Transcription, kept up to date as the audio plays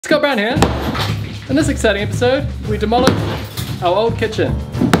Scott Brown here. In this exciting episode, we demolish our old kitchen.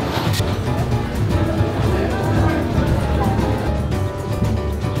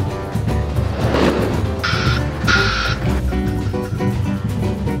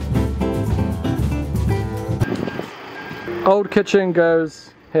 Old kitchen goes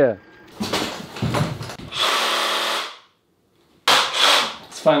here.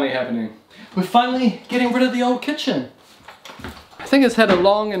 It's finally happening. We're finally getting rid of the old kitchen. I think it's had a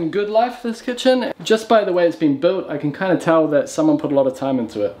long and good life, this kitchen. Just by the way it's been built, I can kind of tell that someone put a lot of time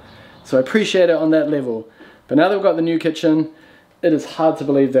into it. So I appreciate it on that level. But now that we've got the new kitchen, it is hard to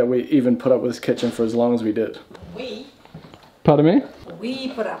believe that we even put up with this kitchen for as long as we did. We? Pardon me? We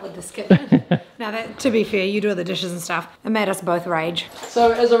put up with this kitchen. Now that, to be fair, you do all the dishes and stuff. It made us both rage.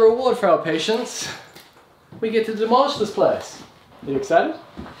 So as a reward for our patience, we get to demolish this place. Are you excited?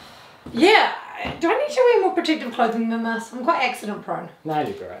 Yeah. Do I need to wear more protective clothing than this? I'm quite accident prone. Nah,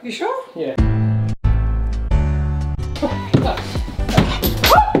 you'll be right. You sure? Yeah.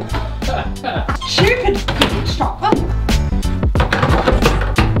 Stupid! Stop!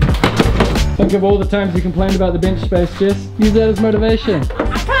 Think of all the times you complained about the bench space, Jess. Use that as motivation.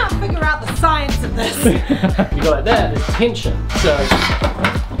 I can't figure out the science of this. You go like that, there's tension. So,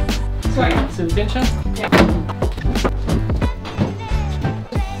 see the tension? Yeah.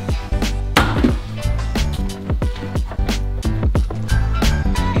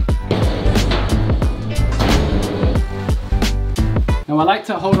 Now I like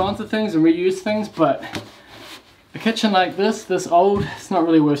to hold on to things and reuse things, but a kitchen like this old, it's not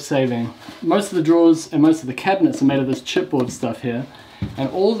really worth saving. Most of the drawers and most of the cabinets are made of this chipboard stuff here. And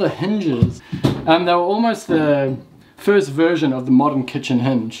all the hinges, they were almost the first version of the modern kitchen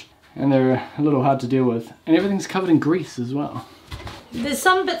hinge. And they're a little hard to deal with. And everything's covered in grease as well. There's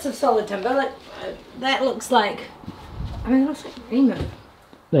some bits of solid timber, like, that looks like, I mean it looks like Remo.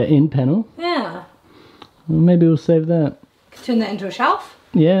 The end panel? Yeah. Well, maybe we'll save that. Turn that into a shelf?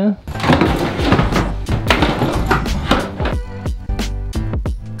 Yeah.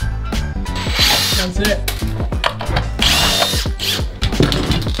 That's it.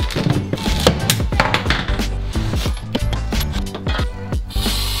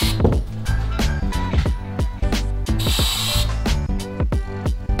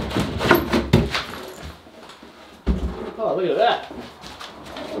 Oh, look at that.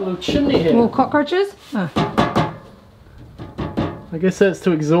 A little chimney here. More cockroaches? Oh. I guess that's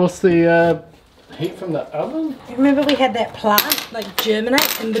to exhaust the heat from the oven? Remember we had that plant, like,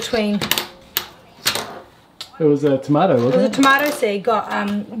 germinate in between. It was a tomato, wasn't it? It was a tomato seed got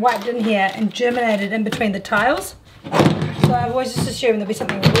wiped in here and germinated in between the tiles. So I've always just assumed there'd be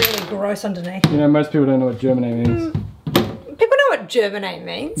something really gross underneath. You know, most people don't know what germinate means. People know what germinate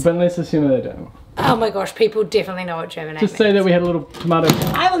means. But let's assume they don't. Oh my gosh, people definitely know what germinate means. Just say that we had a little tomato.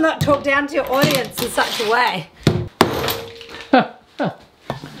 I will not talk down to your audience in such a way.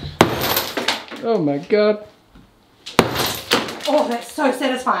 Oh my god. Oh, that's so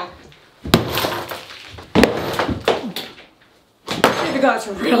satisfying. There we go, it's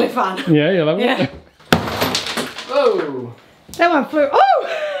really fun. Yeah, you love it? Yeah. Whoa. That one flew. Oh!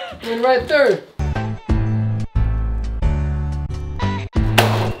 Went right through.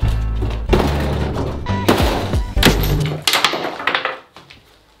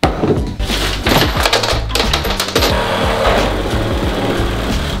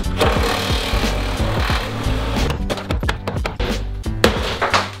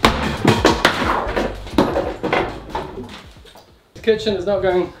 Kitchen is not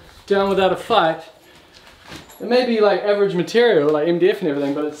going down without a fight. It may be like average material, like MDF and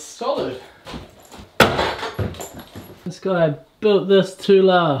everything, but it's solid. This guy built this to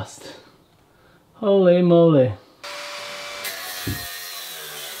last. Holy moly.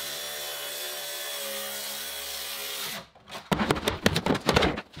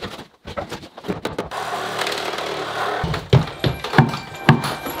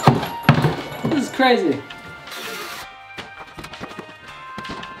 This is crazy.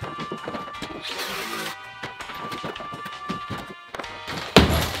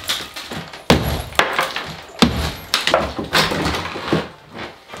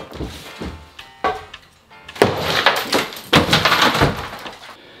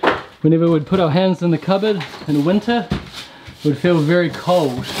 Whenever we'd put our hands in the cupboard in winter, it would feel very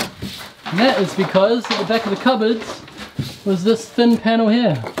cold. And that is because at the back of the cupboards was this thin panel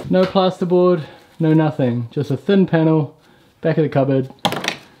here. No plasterboard, no nothing. Just a thin panel, back of the cupboard,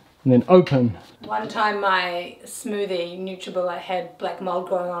 and then open. One time my smoothie Nutribullet had black mold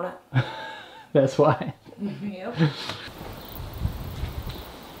growing on it. That's why. Yep.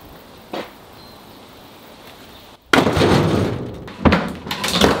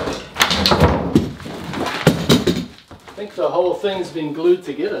 think the whole thing's been glued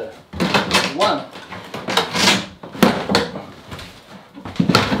together. One.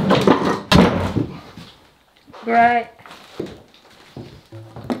 Great.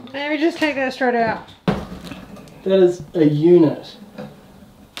 Maybe just take that straight out. That is a unit.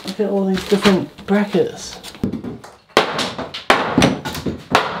 Look at all these different brackets.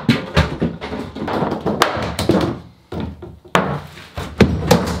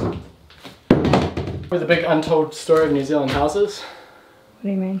 With the big untold story of New Zealand houses. What do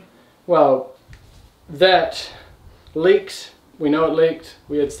you mean? Well, that leaked. We know it leaked.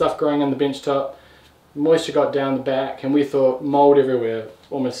 We had stuff growing on the bench top. Moisture got down the back and we thought mold everywhere,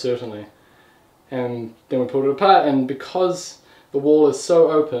 almost certainly. And then we pulled it apart, and because the wall is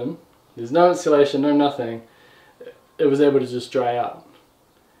so open, there's no insulation, no nothing, it was able to just dry out.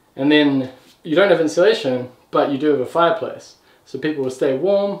 And then you don't have insulation, but you do have a fireplace. So people will stay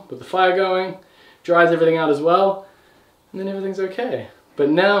warm with the fire going, dries everything out as well, and then everything's okay. But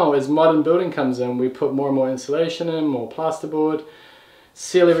now, as modern building comes in, we put more and more insulation in, more plasterboard,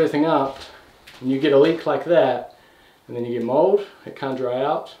 seal everything up, and you get a leak like that, and then you get mold, it can't dry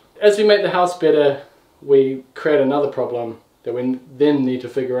out. As we make the house better, we create another problem that we then need to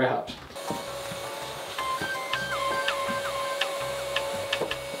figure out.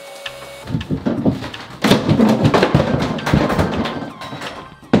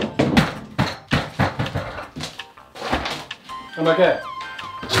 I'm okay.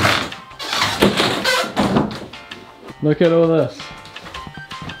 Look at all this.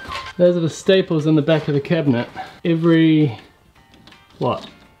 Those are the staples in the back of the cabinet. Every, what,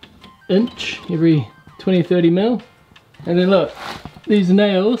 inch? Every 20-30 mil? And then look, these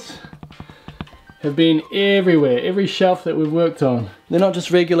nails have been everywhere, every shelf that we've worked on. They're not just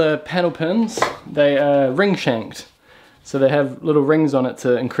regular panel pins, they are ring shanked. So they have little rings on it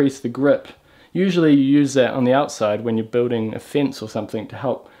to increase the grip. Usually you use that on the outside when you're building a fence or something to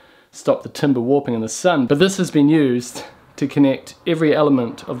help stop the timber warping in the sun. But this has been used to connect every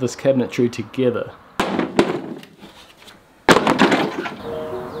element of this cabinetry together.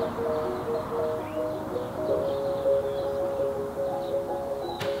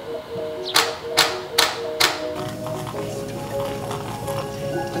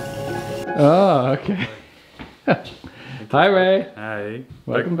 Oh, okay. Hi Ray. Hi.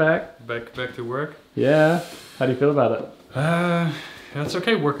 Welcome back. Back to work. Yeah. How do you feel about it? Yeah, it's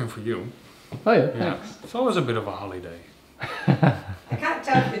okay working for you. Oh yeah, Yeah. thanks. It's always a bit of a holiday. I can't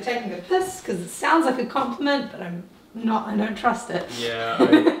tell if you're taking the piss because it sounds like a compliment, but I'm not. I don't trust it. Yeah,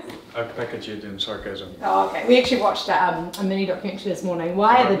 I package it in sarcasm. Oh, okay. We actually watched a mini documentary this morning.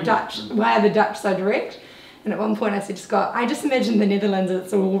 Why are the Dutch so direct? And at one point I said to Scott, I just imagine the Netherlands,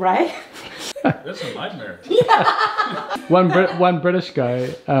 it's all Ray. That's a nightmare. One British guy,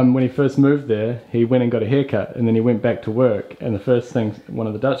 when he first moved there, he went and got a haircut, and then he went back to work, and the first thing one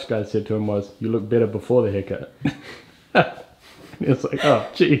of the Dutch guys said to him was, "You look better before the haircut." It's like, oh,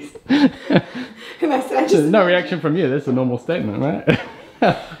 jeez. And I said, No reaction from you. That's a normal statement, right?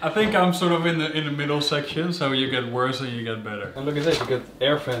 I think I'm sort of in the middle section, so you get worse and you get better. And look at that, you get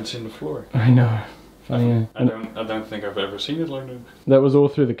air vents in the floor. I know. Funny. I don't think I've ever seen it like that. That was all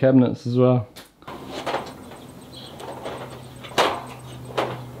through the cabinets as well.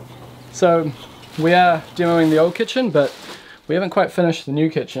 So we are demoing the old kitchen, but we haven't quite finished the new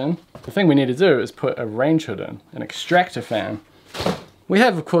kitchen. The thing we need to do is put a range hood in, an extractor fan. We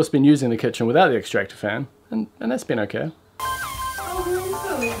have of course been using the kitchen without the extractor fan, and that's been okay.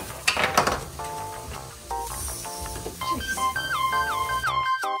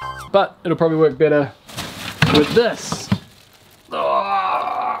 But it'll probably work better with this.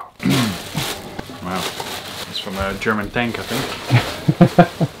 Wow, it's from a German tank, I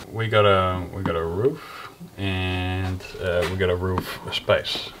think. we got a roof, and we got a roof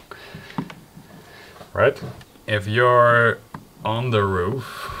space. Right? If you're on the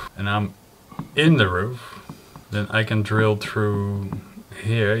roof and I'm in the roof, then I can drill through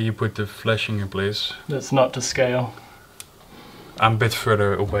here. You put the flashing in place. That's not to scale. I'm a bit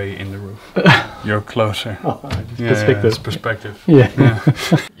further away in the roof. You're closer. Oh, perspective. It's perspective. Yeah.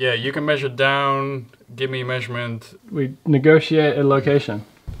 Yeah, you can measure down, give me a measurement. We negotiate a location.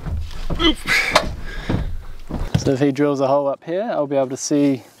 Oop. So if he drills a hole up here, I'll be able to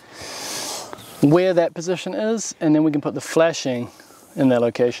see where that position is, and then we can put the flashing in that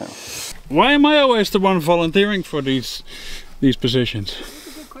location. Why am I always the one volunteering for these positions?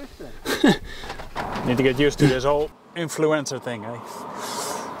 That's a good question. Need to get used to this whole influencer thing, eh?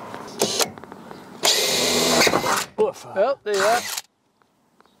 Oh, there you are.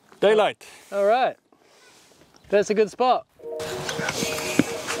 Daylight. All right. That's a good spot.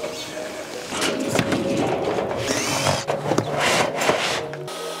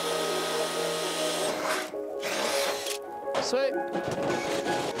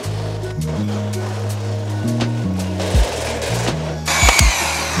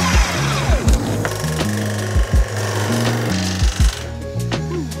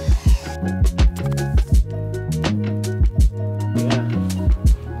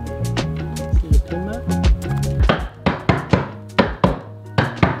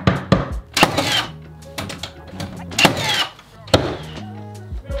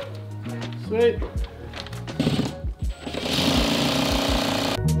 Sweet.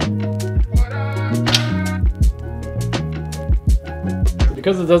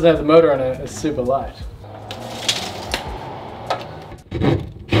 Because it doesn't have the motor on it, it's super light.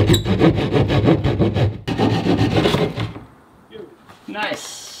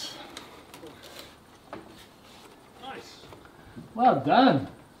 Nice. Nice. Well done.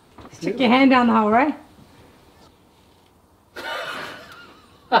 Stick your hand down the hole, right?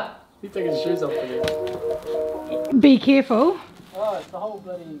 He's taking his shoes off for you. Be careful. Oh, it's the whole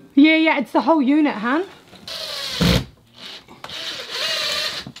bloody... Yeah, it's the whole unit, hun.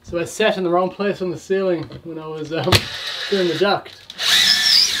 So I sat in the wrong place on the ceiling when I was doing the duct.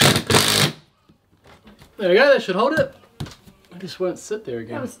 There we go, that should hold it. I just won't sit there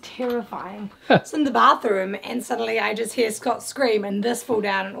again. That was terrifying. It's in the bathroom and suddenly I just hear Scott scream and this fall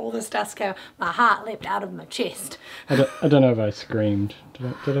down and all this dust came. My heart leapt out of my chest. I don't know if I screamed.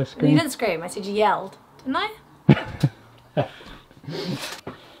 Did I scream? You didn't scream, I said you yelled. Didn't I? That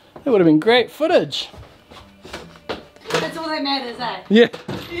would have been great footage. That's all that matters, eh? Yeah.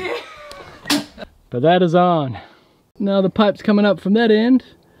 Yeah. But that is on. Now the pipe's coming up from that end.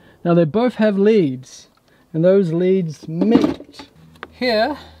 Now they both have leads. And those leads meet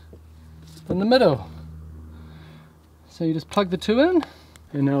here in the middle. So you just plug the two in.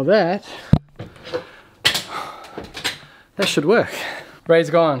 And now that should work. Ray's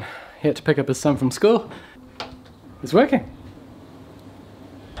gone. He had to pick up his son from school. It's working.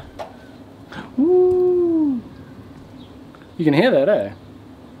 Woo! You can hear that, eh?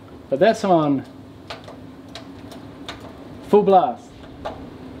 But that's on full blast.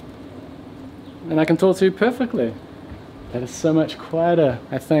 And I can talk to you perfectly. That is so much quieter,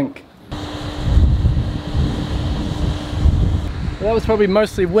 I think. Well, that was probably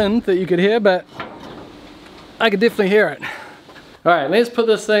mostly wind that you could hear, but I could definitely hear it. Alright, let's put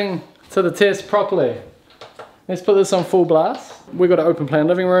this thing to the test properly. Let's put this on full blast. We've got an open plan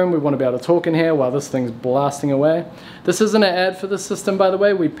living room. We want to be able to talk in here while this thing's blasting away. This isn't an ad for this system, by the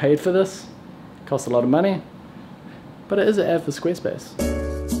way. We paid for this. It costs a lot of money. But it is an ad for Squarespace.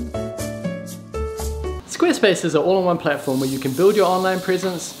 Squarespace is an all-in-one platform where you can build your online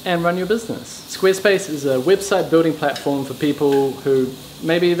presence and run your business. Squarespace is a website building platform for people who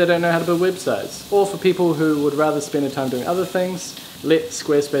maybe they don't know how to build websites, or for people who would rather spend their time doing other things. Let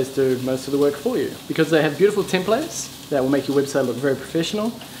Squarespace do most of the work for you, because they have beautiful templates that will make your website look very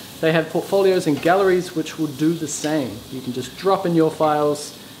professional. They have portfolios and galleries which will do the same. You can just drop in your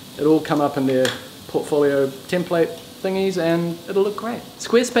files, it'll all come up in their portfolio template thingies and it'll look great.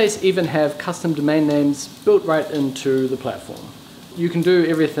 Squarespace even have custom domain names built right into the platform. You can do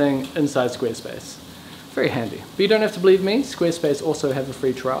everything inside Squarespace. Very handy. But you don't have to believe me, Squarespace also have a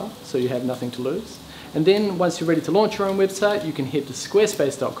free trial, so you have nothing to lose. And then once you're ready to launch your own website, you can head to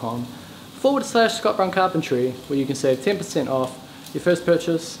squarespace.com/Scott Brown Carpentry, where you can save 10% off your first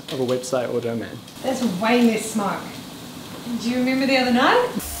purchase of a website or domain. That's way less smoke. Do you remember the other night?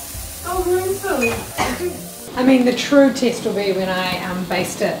 Oh, really? I mean, the true test will be when I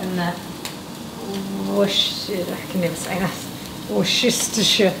baste it in the Worcestershire, I can never say this,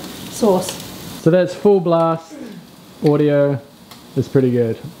 Worcestershire sauce. So that's full blast, audio is pretty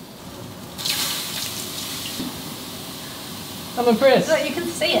good. I'm impressed. So you can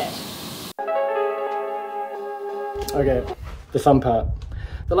see it. Okay, the fun part.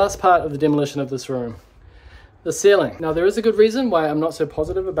 The last part of the demolition of this room. The ceiling. Now there is a good reason why I'm not so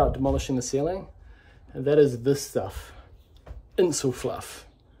positive about demolishing the ceiling, and that is this stuff. Insul fluff.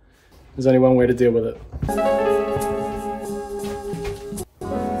 There's only one way to deal with it.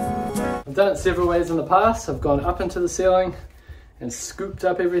 I've done it several ways in the past. I've gone up into the ceiling and scooped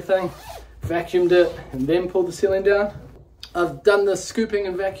up everything, vacuumed it, and then pulled the ceiling down. I've done this scooping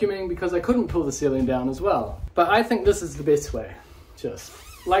and vacuuming because I couldn't pull the ceiling down as well. But I think this is the best way. Just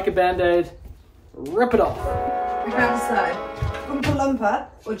like a band-aid, rip it off. We can't decide. Oompa Loompa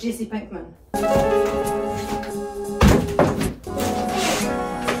or Jesse Pinkman?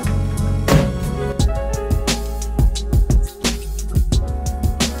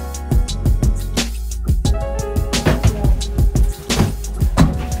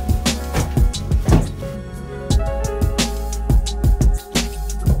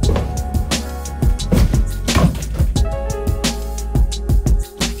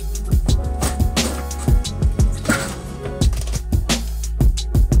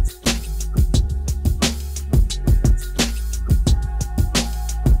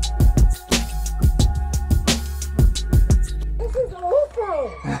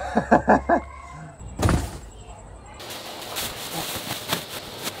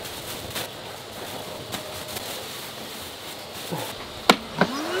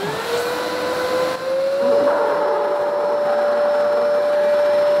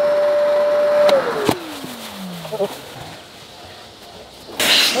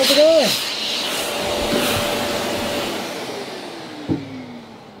 How's it going?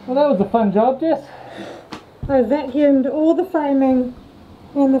 Well, that was a fun job, Jess. I vacuumed all the framing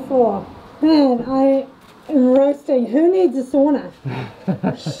and the floor. Man, I am roasting. Who needs a sauna?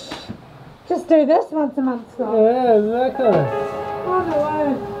 Just do this once a month, Scott. Yeah, exactly. Oh no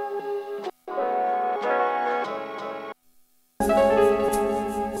way.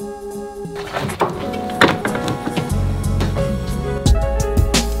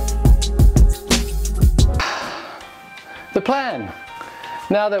 The plan.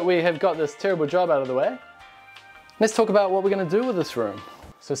 Now that we have got this terrible job out of the way, let's talk about what we're going to do with this room.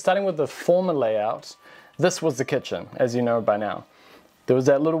 So starting with the former layout, this was the kitchen, as you know by now. There was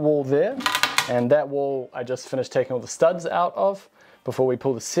that little wall there, and that wall I just finished taking all the studs out of before we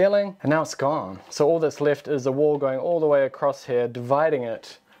pull the ceiling, and now it's gone. So all that's left is a wall going all the way across here, dividing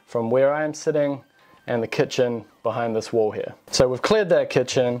it from where I am sitting and the kitchen behind this wall here. So we've cleared that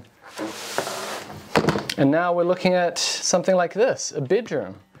kitchen, and now we're looking at something like this, a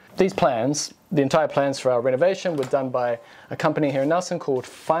bedroom. These plans, the entire plans for our renovation, were done by a company here in Nelson called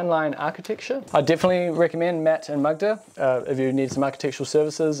Fine Line Architecture. I definitely recommend Matt and Magda if you need some architectural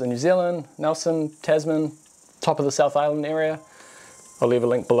services in New Zealand, Nelson, Tasman, top of the South Island area. I'll leave a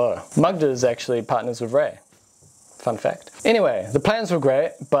link below. Magda is actually partners with Ray. Fun fact. Anyway, the plans were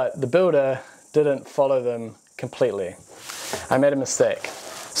great, but the builder didn't follow them completely. I made a mistake.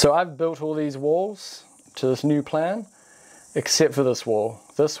 So I've built all these walls to this new plan, except for this wall.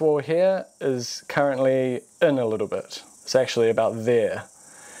 This wall here is currently in a little bit. It's actually about there,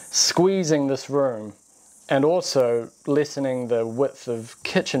 squeezing this room and also lessening the width of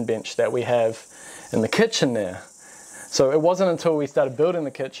kitchen bench that we have in the kitchen there. So it wasn't until we started building the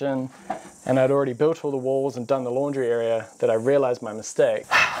kitchen and I'd already built all the walls and done the laundry area that I realized my mistake.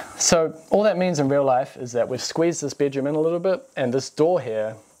 So all that means in real life is that we've squeezed this bedroom in a little bit, and this door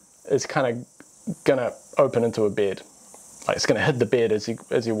here is kind of gonna open into a bed. Like it's gonna hit the bed as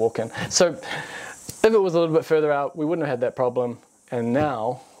you walk in. So if it was a little bit further out, we wouldn't have had that problem, and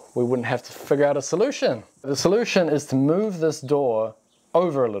now we wouldn't have to figure out a solution. The solution is to move this door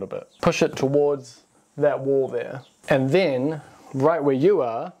over a little bit, push it towards that wall there, and then right where you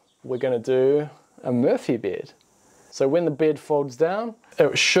are, we're gonna do a Murphy bed. So when the bed folds down,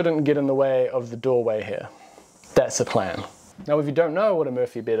 it shouldn't get in the way of the doorway here. That's the plan. Now, if you don't know what a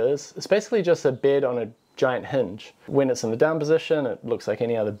Murphy bed is, it's basically just a bed on a giant hinge. When it's in the down position, it looks like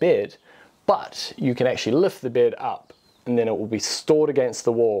any other bed, but you can actually lift the bed up and then it will be stored against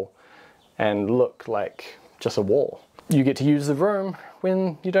the wall and look like just a wall. You get to use the room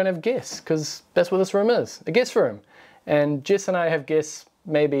when you don't have guests, because that's what this room is, a guest room. And Jess and I have guests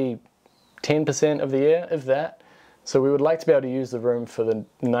maybe 10% of the year, if that. So we would like to be able to use the room for the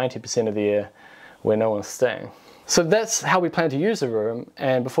 90% of the year where no one's staying. So that's how we plan to use the room,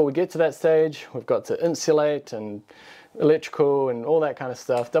 and before we get to that stage, we've got to insulate and electrical and all that kind of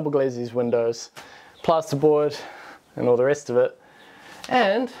stuff, double glaze these windows, plasterboard and all the rest of it,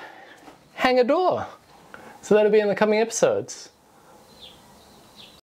 and hang a door. So that'll be in the coming episodes.